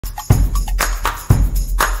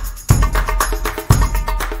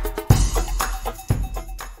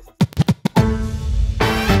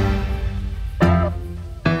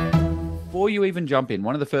you even jump in,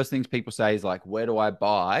 one of the first things people say is like, where do I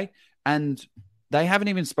buy? And they haven't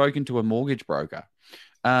even spoken to a mortgage broker.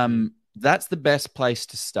 That's the best place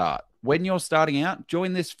to start. When you're starting out,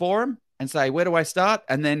 join this forum and say, where do I start?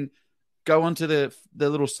 And then go onto the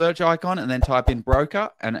little search icon and then type in broker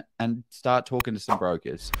and start talking to some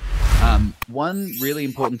brokers. One really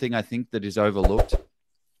important thing I think that is overlooked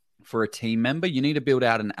for a team member, you need to build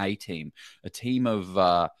out an A team, a team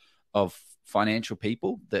of financial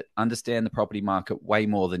people that understand the property market way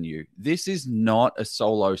more than you. This is not a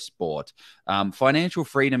solo sport. Financial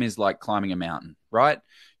freedom is like climbing a mountain, right?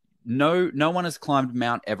 No one has climbed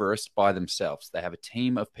Mount Everest by themselves. They have a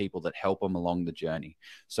team of people that help them along the journey.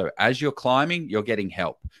 So as you're climbing, you're getting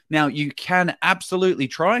help. Now, you can absolutely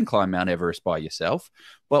try and climb Mount Everest by yourself,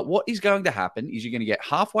 but what is going to happen is you're going to get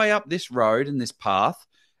halfway up this road and this path,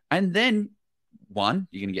 and then one,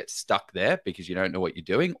 you're going to get stuck there because you don't know what you're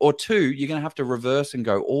doing, or two, you're going to have to reverse and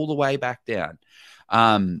go all the way back down.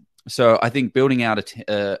 So I think building out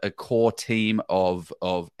a core team of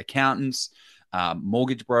accountants,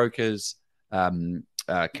 mortgage brokers,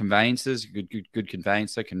 conveyancers, good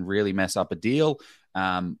conveyancer can really mess up a deal.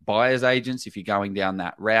 Buyer's agents, if you're going down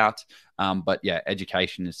that route. But yeah,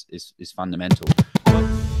 education is fundamental.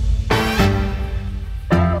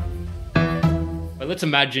 But let's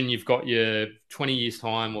imagine you've got your 20 years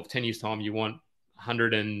time or 10 years time, you want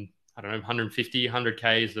 100 and I don't know, 150,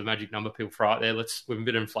 100K is the magic number people throw out there. With a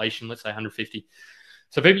bit of inflation, let's say 150.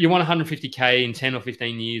 So people, you want 150K in 10 or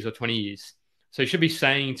 15 years or 20 years. So you should be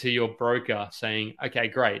saying to your broker, saying, okay,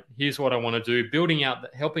 great, here's what I want to do,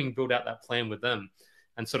 helping build out that plan with them,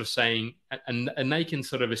 and sort of saying, and they can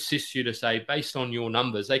sort of assist you to say, based on your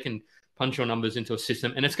numbers, they can punch your numbers into a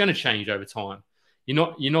system, and it's going to change over time.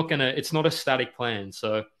 You're not going to, it's not a static plan.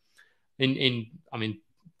 So I mean,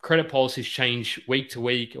 credit policies change week to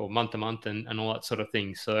week or month to month and all that sort of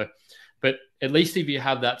thing. So, but at least if you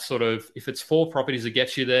have that sort of, if it's 4 properties that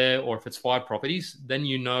gets you there, or if it's 5 properties, then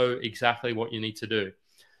you know exactly what you need to do.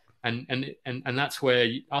 And that's where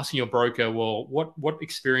asking your broker, well, what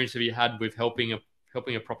experience have you had with helping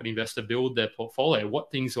a property investor build their portfolio?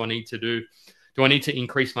 What things do I need to do? Do I need to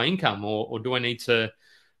increase my income, or do I need to,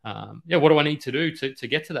 what do I need to do to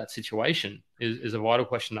get to that situation is a vital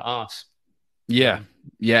question to ask. Yeah.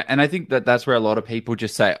 And I think that's where a lot of people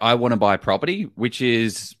just say, I want to buy property, which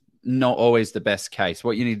is not always the best case.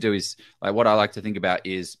 What you need to do is, like, what I like to think about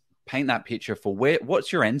is paint that picture for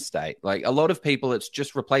what's your end state. Like, a lot of people, it's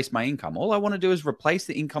just replace my income. All I want to do is replace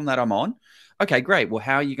the income that I'm on. Okay, great. Well,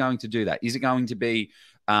 how are you going to do that? Is it going to be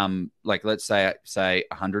like, let's say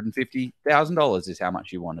 $150,000 is how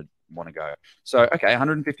much you want to go. So, okay,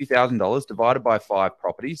 $150,000 divided by 5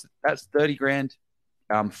 properties, that's 30 grand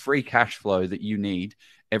free cash flow that you need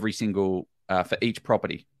every single for each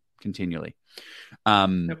property continually.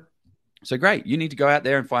 Yep. So great. You need to go out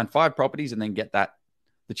there and find 5 properties and then get that.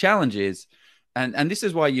 The challenge is, and this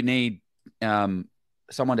is why you need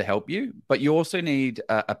someone to help you, but you also need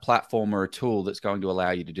a platform or a tool that's going to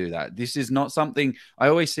allow you to do that. This is not something, I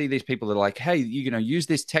always see these people that are like, hey, use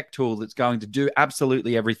this tech tool that's going to do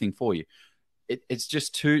absolutely everything for you. It's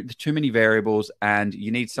just too many variables, and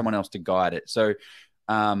you need someone else to guide it. So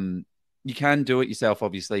you can do it yourself,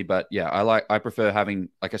 obviously, but yeah, I prefer having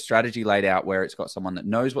like a strategy laid out where it's got someone that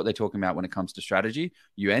knows what they're talking about when it comes to strategy.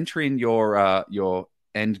 You enter in your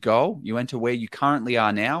end goal, you enter where you currently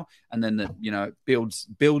are now, and then builds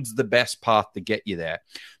the best path to get you there.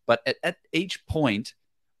 But at each point,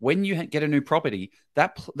 when you get a new property,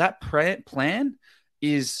 that plan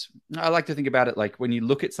is, I like to think about it like when you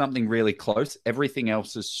look at something really close, everything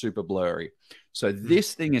else is super blurry. So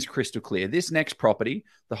this thing is crystal clear. This next property,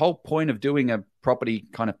 the whole point of doing a property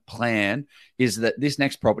kind of plan is that this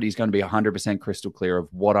next property is going to be 100% crystal clear of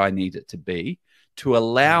what I need it to be to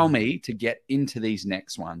allow me to get into these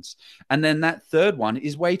next ones. And then that third one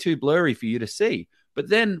is way too blurry for you to see. But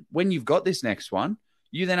then when you've got this next one,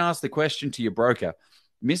 you then ask the question to your broker,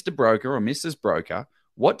 Mr. Broker or Mrs. Broker,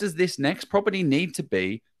 what does this next property need to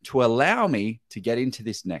be to allow me to get into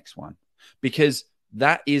this next one? Because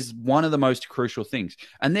that is one of the most crucial things.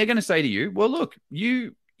 And they're going to say to you, well, look,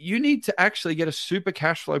 you need to actually get a super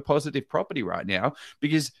cash flow positive property right now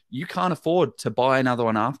because you can't afford to buy another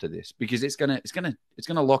one after this because it's going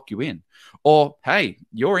to lock you in. Or, hey,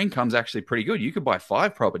 your income's actually pretty good. You could buy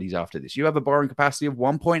 5 properties after this. You have a borrowing capacity of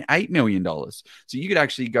 $1.8 million. So you could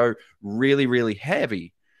actually go really, really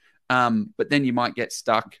heavy. But then you might get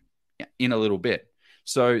stuck in a little bit.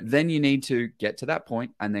 So then you need to get to that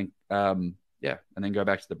point and then, and then go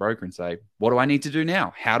back to the broker and say, what do I need to do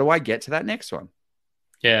now? How do I get to that next one?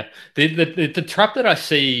 Yeah. The trap that I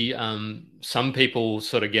see some people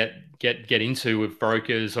sort of get get into with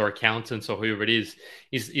brokers or accountants or whoever it is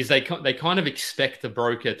they kind of expect the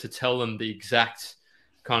broker to tell them the exact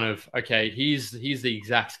kind of, okay, here's the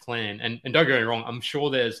exact plan. And don't get me wrong, I'm sure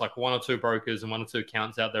there's like one or two brokers and one or two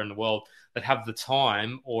accountants out there in the world that have the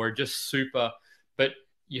time or just super, but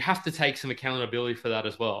you have to take some accountability for that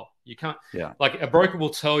as well. You can't, like a broker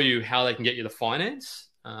will tell you how they can get you the finance,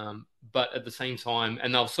 but at the same time,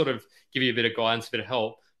 and they'll sort of give you a bit of guidance, a bit of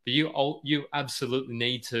help, but you absolutely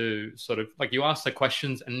need to sort of, like, you ask the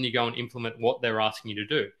questions and then you go and implement what they're asking you to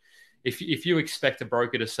do. If you expect a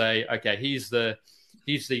broker to say, okay, here's the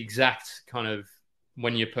exact kind of,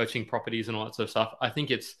 when you're purchasing properties and all that sort of stuff, I think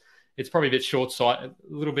it's probably a bit short-sighted, a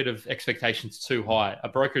little bit of expectations too high. A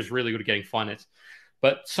broker is really good at getting finance.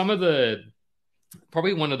 But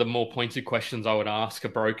probably one of the more pointed questions I would ask a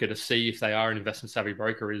broker to see if they are an investment savvy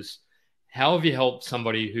broker is, how have you helped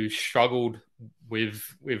somebody who struggled with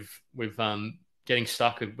getting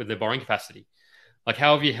stuck with their borrowing capacity? Like,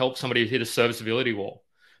 how have you helped somebody hit a serviceability wall?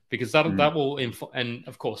 Because that will, and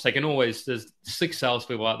of course, they can always, there's 6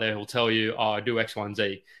 salespeople out there who'll tell you, oh, I do X, Y, and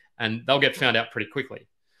Z, and they'll get found out pretty quickly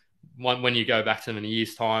when you go back to them in a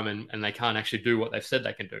year's time and they can't actually do what they've said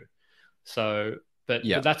they can do. So, but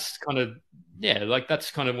that's kind of,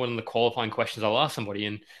 that's kind of one of the qualifying questions I'll ask somebody.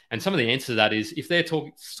 And some of the answer to that is, if they're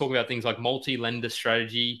talking about things like multi-lender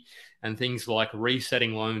strategy and things like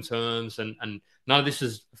resetting loan terms, and none of this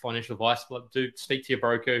is financial advice, but do speak to your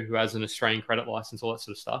broker who has an Australian credit license, all that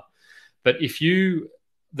sort of stuff. But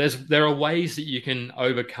there are ways that you can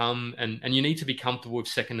overcome, and you need to be comfortable with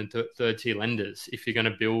second and third tier lenders if you're going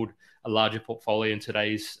to build a larger portfolio in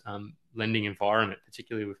today's lending environment,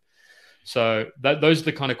 particularly with. So those are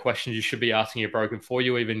the kind of questions you should be asking your broker before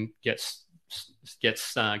you even get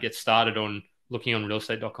started on looking on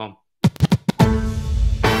realestate.com.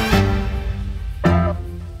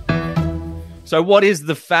 So what is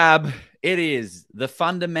the FAB? It is the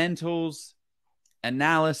fundamentals,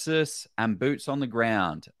 analysis, and boots on the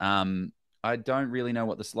ground. I don't really know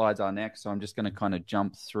what the slides are next, so I'm just going to kind of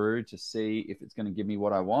jump through to see if it's going to give me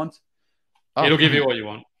what I want. It'll give you what you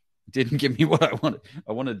want. Didn't give me what I wanted.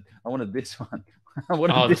 I wanted this one. I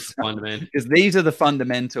wanted this one, because these are the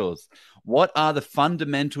fundamentals. What are the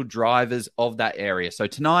fundamental drivers of that area? So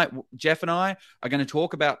tonight, Jef and I are going to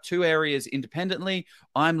talk about 2 areas independently.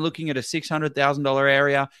 I'm looking at a $600,000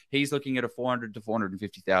 area. He's looking at a $400,000 to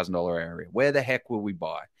 $450,000 area. Where the heck will we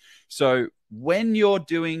buy? So when you're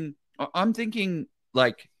doing, I'm thinking,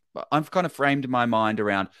 like, I've kind of framed my mind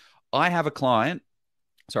around, I have a client.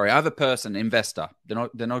 Sorry, I have a person, investor. They're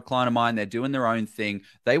not a client of mine. They're doing their own thing.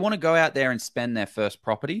 They want to go out there and spend their first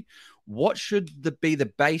property. What should be the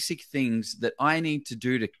basic things that I need to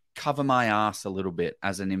do to cover my ass a little bit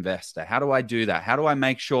as an investor? How do I do that? How do I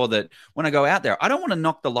make sure that when I go out there, I don't want to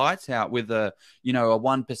knock the lights out with a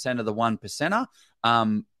 1% of the 1%er.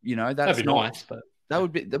 That'd be nice, but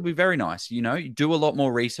that'd be very nice. You do a lot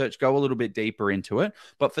more research, go a little bit deeper into it.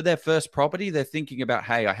 But for their first property, they're thinking about,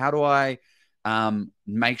 hey, how do I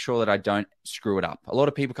make sure that I don't screw it up? A lot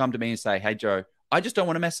of people come to me and say, hey, Joe, I just don't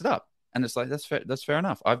want to mess it up. And it's like, that's fair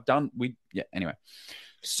enough. Anyway.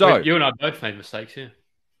 So you and I both made mistakes here.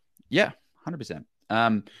 Yeah,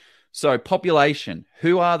 100%. So population,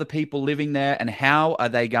 who are the people living there and how are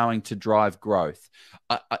they going to drive growth?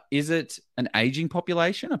 Is it an aging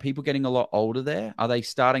population? Are people getting a lot older there? Are they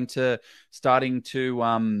starting to,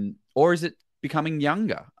 or is it becoming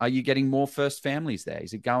younger? Are you getting more first families there?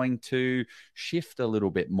 Is it going to shift a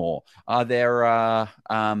little bit more? Are there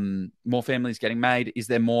more families getting made? Is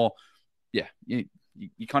there more? Yeah,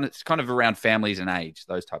 it's kind of around families and age,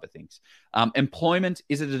 those type of things. Employment,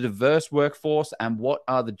 is it a diverse workforce? And what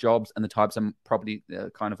are the jobs and the types of property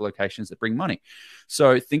kind of locations that bring money?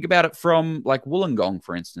 So think about it from like Wollongong,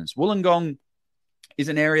 for instance. Wollongong is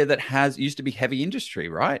an area that used to be heavy industry,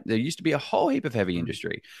 right? There used to be a whole heap of heavy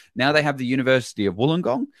industry. Now they have the University of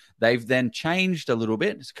Wollongong. They've then changed a little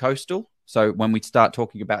bit. It's coastal. So when we start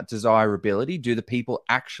talking about desirability, do the people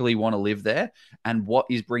actually want to live there? And what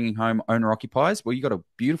is bringing home owner-occupiers? Well, you've got a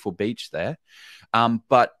beautiful beach there.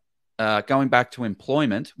 But going back to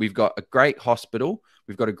employment, we've got a great hospital.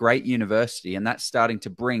 We've got a great university, and that's starting to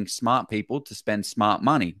bring smart people to spend smart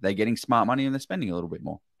money. They're getting smart money and they're spending a little bit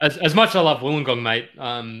more. As much as I love Wollongong, mate,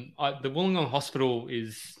 the Wollongong Hospital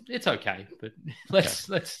it's okay, but let's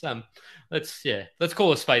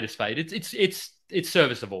call a spade a spade. It's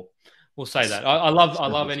serviceable. We'll say that. I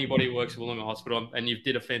love anybody who works at Wollongong Hospital, and you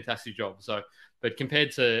did a fantastic job. So, but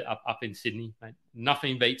compared to up in Sydney, mate,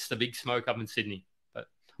 nothing beats the big smoke up in Sydney. But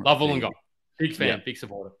love Wollongong, big fan, big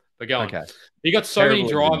supporter. But go on. You got so many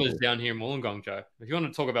drivers down here in Wollongong, Joe. If you want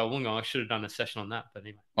to talk about Wollongong, I should have done a session on that. But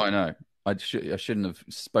anyway, I know. I shouldn't have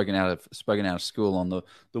spoken out of school on the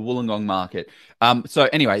Wollongong market. So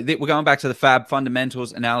anyway, we're going back to the FAB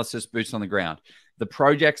fundamentals analysis, boots on the ground. The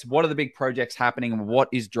projects, what are the big projects happening, and what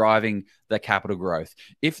is driving the capital growth?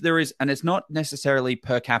 If there is, and it's not necessarily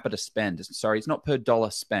per capita spend. Sorry, it's not per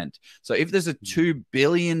dollar spent. So if there's a $2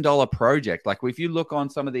 billion project, like if you look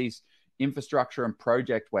on some of these infrastructure and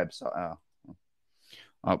project websites.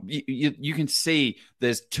 You can see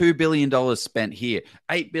there's $2 billion spent here,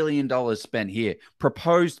 $8 billion spent here,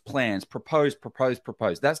 proposed plans, proposed.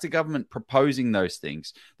 That's the government proposing those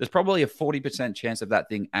things. There's probably a 40% chance of that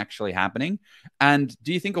thing actually happening. And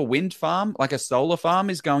do you think a wind farm, like a solar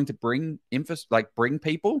farm, is going to bring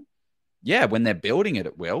people? Yeah, when they're building it,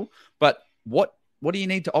 it will. But what do you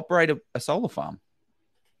need to operate a solar farm?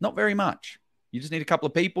 Not very much. You just need a couple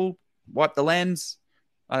of people, wipe the lens.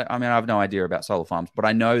 I mean, I have no idea about solar farms, but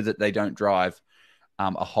I know that they don't drive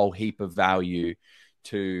a whole heap of value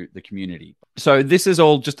to the community. So this is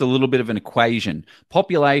all just a little bit of an equation.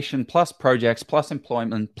 Population plus projects plus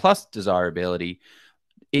employment plus desirability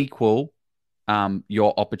equal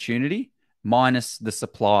your opportunity minus the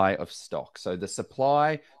supply of stock. So the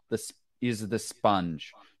supply is the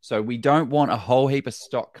sponge. So we don't want a whole heap of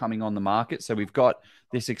stock coming on the market. So we've got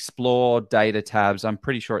this explore data tabs. I'm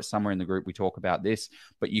pretty sure it's somewhere in the group we talk about this,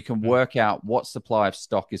 but you can work out what supply of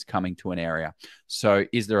stock is coming to an area. So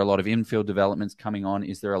is there a lot of infill developments coming on?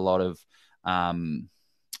 Is there a lot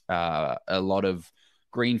of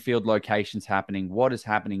greenfield locations happening? What is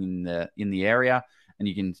happening in the area? And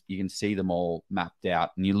you can see them all mapped out.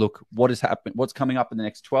 And you look what is happening, what's coming up in the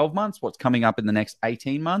next 12 months, what's coming up in the next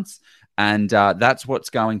 18 months, and that's what's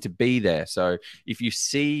going to be there. So if you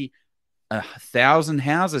see 1,000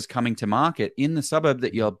 houses coming to market in the suburb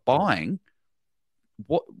that you're buying,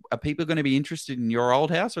 what are people going to be interested in your old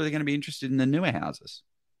house, or are they going to be interested in the newer houses?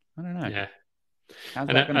 I don't know. Yeah.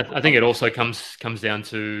 And I think it also comes down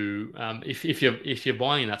to if you're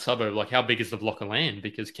buying in that suburb, like how big is the block of land?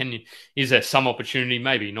 Because is there some opportunity?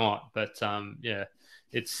 Maybe not, but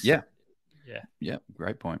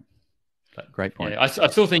great point. Great point. Yeah, I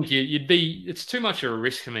still think it's too much of a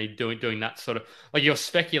risk for me doing that sort of, like, you're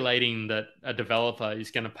speculating that a developer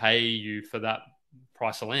is going to pay you for that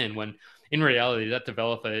price of land, when in reality that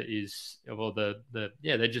developer is, well,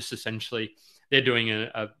 they're just essentially, they're doing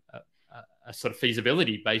a sort of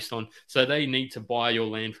feasibility based on, so they need to buy your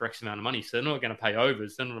land for X amount of money. So they're not going to pay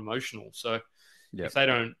overs. They're not emotional. So if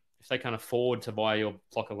they can't afford to buy your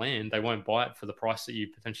block of land, they won't buy it for the price that you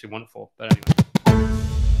potentially want it for. But anyway.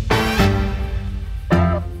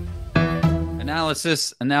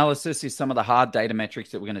 Analysis is some of the hard data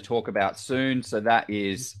metrics that we're going to talk about soon. So that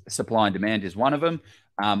is supply and demand is one of them.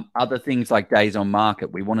 Other things like days on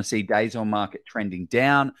market. We want to see days on market trending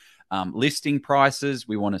down. Listing prices,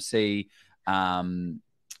 we want to see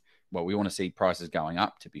we want to see prices going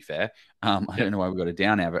up, to be fair. I don't know why we've got a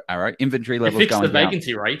down arrow. Inventory levels going down. Fix the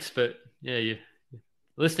vacancy rates, but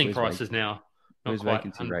listing prices now. Where's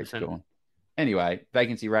vacancy rates going? Anyway,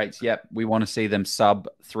 vacancy rates, yep, we want to see them sub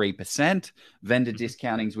 3%. Vendor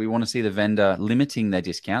discountings, we want to see the vendor limiting their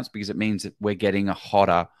discounts, because it means that we're getting a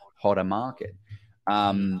hotter market.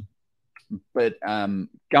 But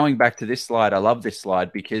going back to this slide, I love this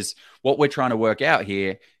slide, because what we're trying to work out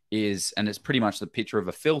here is, and it's pretty much the picture of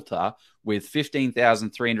a filter with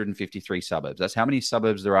 15,353 suburbs. That's how many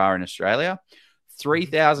suburbs there are in Australia.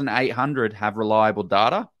 3,800 have reliable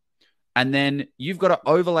data. And then you've got to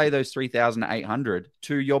overlay those 3,800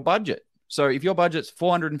 to your budget. So if your budget's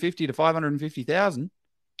 450 to 550,000,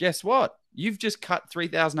 guess what? You've just cut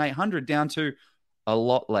 3,800 down to a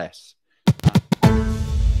lot less.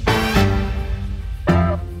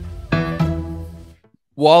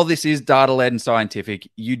 While this is data-led and scientific,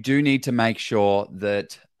 you do need to make sure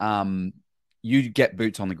that you get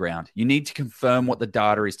boots on the ground. You need to confirm what the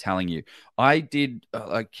data is telling you. I did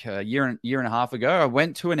a year and a half ago. I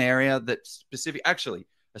went to an area that specific. Actually,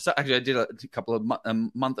 I did a couple of a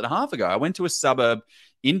month and a half ago. I went to a suburb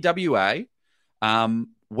in WA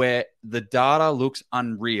where the data looks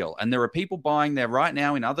unreal, and there are people buying there right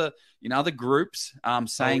now in other groups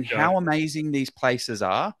saying how amazing these places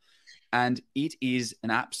are, and it is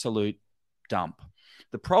an absolute dump.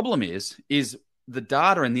 The problem is the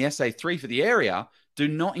data in the SA3 for the area do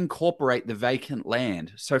not incorporate the vacant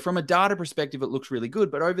land. So from a data perspective, it looks really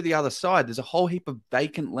good. But over the other side, there's a whole heap of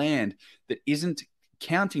vacant land that isn't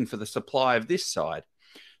counting for the supply of this side.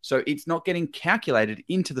 So it's not getting calculated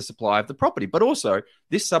into the supply of the property. But also,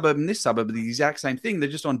 this suburb and this suburb are the exact same thing. They're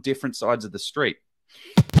just on different sides of the street.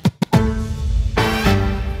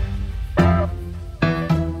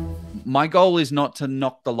 My goal is not to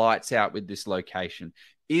knock the lights out with this location.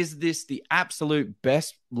 Is this the absolute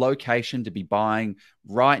best location to be buying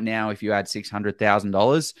right now if you had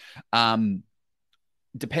 $600,000?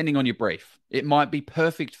 Depending on your brief, it might be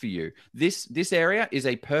perfect for you. This area is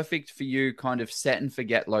a perfect for you kind of set and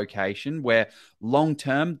forget location where long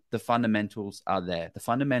term the fundamentals are there. The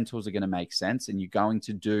fundamentals are going to make sense, and you're going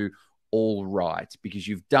to do all right because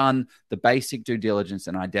you've done the basic due diligence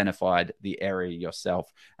and identified the area yourself.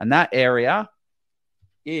 And that area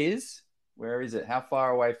is, where is it? How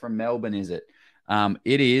far away from Melbourne is it?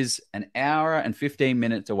 It is an hour and 15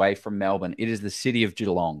 minutes away from Melbourne. It is the city of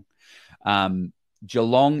Geelong.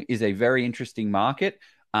 Geelong is a very interesting market.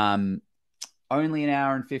 Only an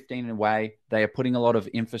hour and 15 away. They are putting a lot of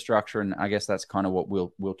infrastructure, and I guess that's kind of what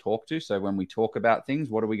we'll talk to. So when we talk about things,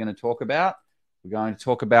 what are we going to talk about? We're going to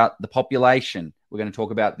talk about the population. We're going to talk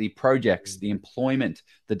about the projects, the employment,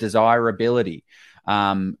 the desirability.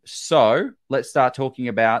 So let's start talking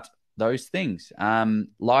about those things.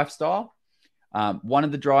 Lifestyle. One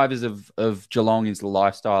of the drivers of Geelong is the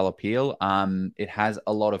lifestyle appeal. It has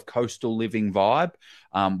a lot of coastal living vibe,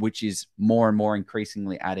 which is more and more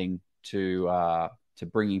increasingly adding to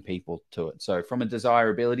bringing people to it. So from a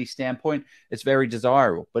desirability standpoint, it's very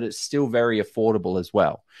desirable, but it's still very affordable as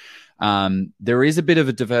well. There is a bit of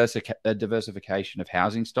a diversification of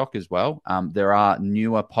housing stock as well. There are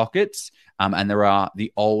newer pockets, and there are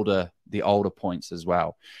the older points as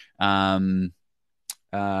well.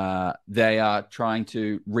 They are trying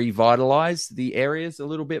to revitalize the areas a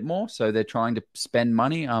little bit more. So they're trying to spend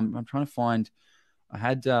money. I'm trying to find, I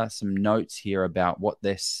had some notes here about what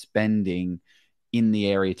they're spending in the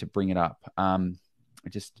area to bring it up.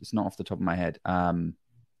 It's not off the top of my head.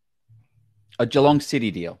 A Geelong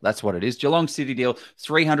City deal. That's what it is. Geelong City deal,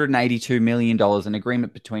 $382 million, an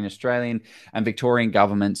agreement between Australian and Victorian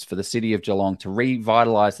governments for the city of Geelong to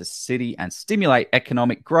revitalise the city and stimulate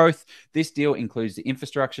economic growth. This deal includes the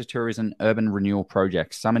infrastructure, tourism, urban renewal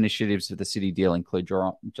projects. Some initiatives of the city deal include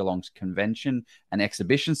Geelong's Convention and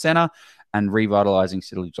Exhibition Centre and revitalising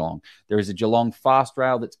City of Geelong. There is a Geelong fast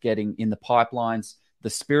rail that's getting in the pipelines. The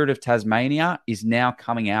Spirit of Tasmania is now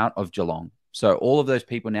coming out of Geelong. So all of those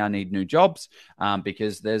people now need new jobs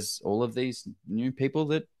because there's all of these new people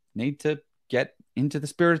that need to get into the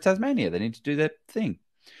Spirit of Tasmania. They need to do their thing.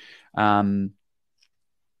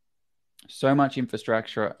 So much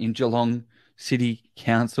infrastructure in Geelong City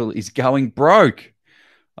Council is going broke.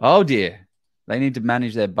 Oh, dear. They need to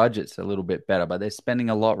manage their budgets a little bit better, but they're spending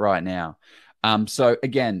a lot right now. So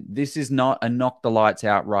again, this is not a knock the lights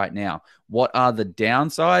out right now. What are the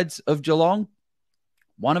downsides of Geelong?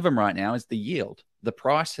 One of them right now is the yield. The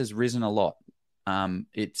price has risen a lot.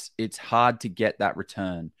 It's hard to get that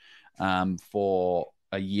return for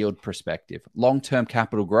a yield perspective. Long-term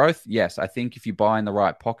capital growth, yes, I think if you buy in the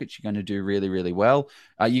right pockets, you're going to do really, really well.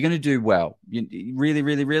 You're going to do well. Really,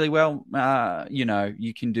 really, really well.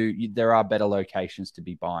 You can do. There are better locations to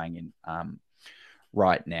be buying in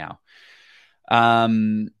right now.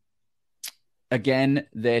 Again,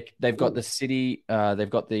 they've got the city. They've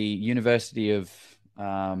got the University of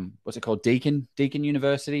what's it called? Deakin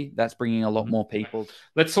University. That's bringing a lot more people.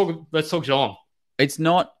 Let's talk Geelong. It's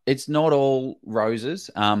not all roses.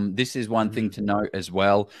 This is one thing to note as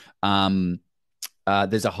well.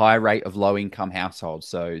 There's a high rate of low income households.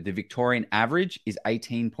 So the Victorian average is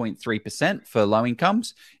 18.3% for low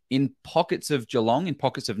incomes. In pockets of Geelong, in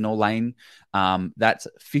pockets of North Lane, that's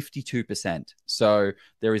 52%. So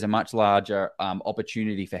there is a much larger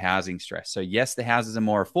opportunity for housing stress. So yes, the houses are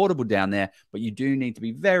more affordable down there, but you do need to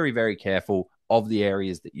be very, very careful of the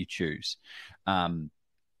areas that you choose.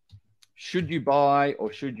 Should you buy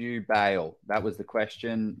or should you bail? That was the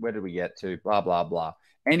question. Where did we get to? Blah, blah, blah.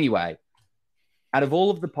 Anyway, out of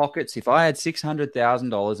all of the pockets, if I had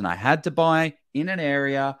 $600,000 and I had to buy in an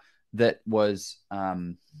area that was,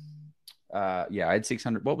 I had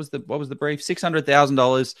 600. What was the brief?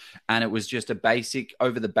 $600,000, and it was just a basic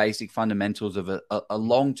over the basic fundamentals of a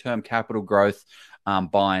long-term capital growth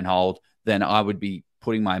buy and hold. Then I would be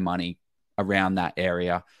putting my money around that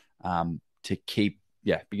area to keep,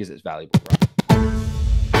 because it's valuable.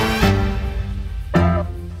 Right?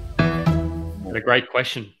 What a great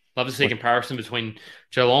question. Love to see a comparison between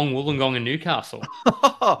Geelong, Wollongong, and Newcastle.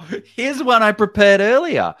 Here's one I prepared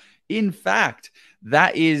earlier. In fact,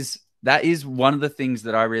 that is one of the things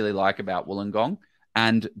that I really like about Wollongong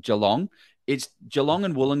and Geelong. It's Geelong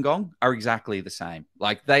and Wollongong are exactly the same.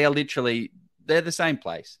 Like they're the same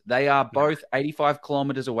place. They are both 85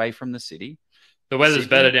 kilometers away from the city. The weather's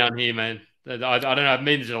better down here, man. I don't know. I've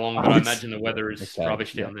been to Geelong, but I imagine the weather is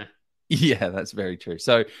rubbish down there. Yeah, that's very true.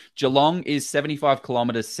 So Geelong is 75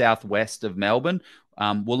 kilometers southwest of Melbourne.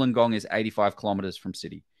 Wollongong is 85 kilometers from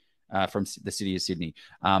city. from the city of Sydney.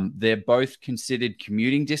 They're both considered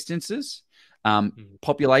commuting distances.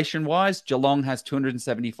 Population-wise, Geelong has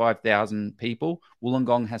 275,000 people.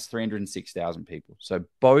 Wollongong has 306,000 people. So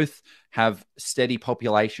both have steady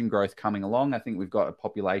population growth coming along. I think we've got a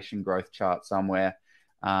population growth chart somewhere.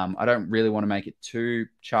 I don't really want to make it too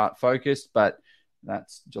chart focused, but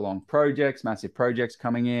that's Geelong projects, massive projects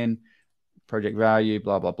coming in, project value,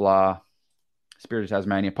 blah, blah, blah. Spirit of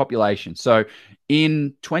Tasmania, population. So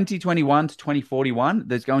in 2021 to 2041,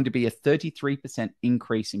 there's going to be a 33%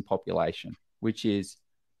 increase in population, which is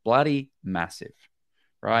bloody massive,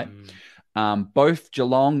 right? Both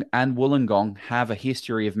Geelong and Wollongong have a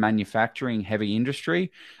history of manufacturing heavy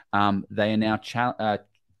industry. They are now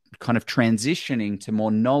kind of transitioning to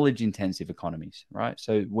more knowledge-intensive economies, right?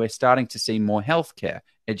 So we're starting to see more healthcare,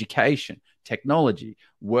 education, technology.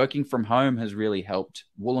 Working from home has really helped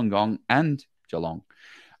Wollongong and Geelong.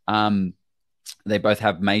 They both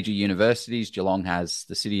have major universities. Geelong has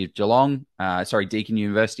the City of Geelong, Deakin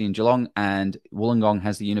University in Geelong, and Wollongong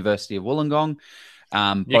has the University of Wollongong.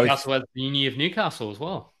 Newcastle has the Uni of Newcastle as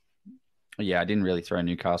well. Yeah, I didn't really throw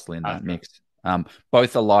Newcastle in that mix.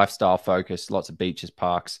 Both are lifestyle focused, lots of beaches,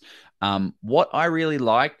 parks. What I really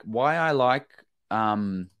like, why I like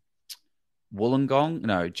Geelong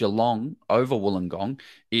over Wollongong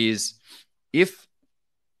is if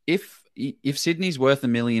Sydney's worth $1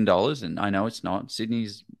 million, and I know it's not,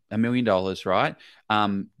 Sydney's $1 million, right?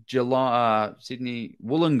 Wollongong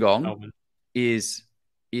is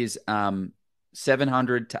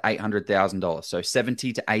 $700,000 to $800,000, so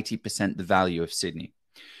 70 to 80% the value of Sydney.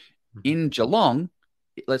 In Geelong,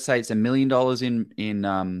 let's say it's $1 million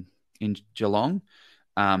in Geelong.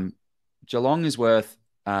 Geelong is worth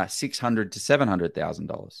 $600,000 to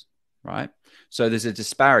 $700,000, right? So there's a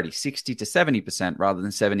disparity, 60 to 70% rather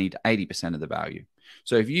than 70 to 80% of the value.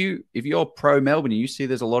 So if you're pro Melbourne and you see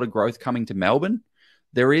there's a lot of growth coming to Melbourne,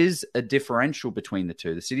 there is a differential between the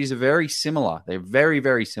two. The cities are very similar. They're very,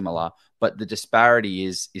 very similar, but the disparity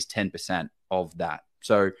is 10% of that.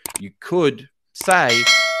 So you could say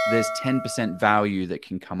there's 10% value that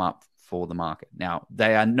can come up for the market. Now,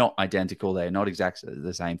 they are not identical. They are not exactly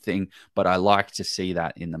the same thing, but I like to see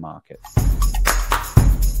that in the market.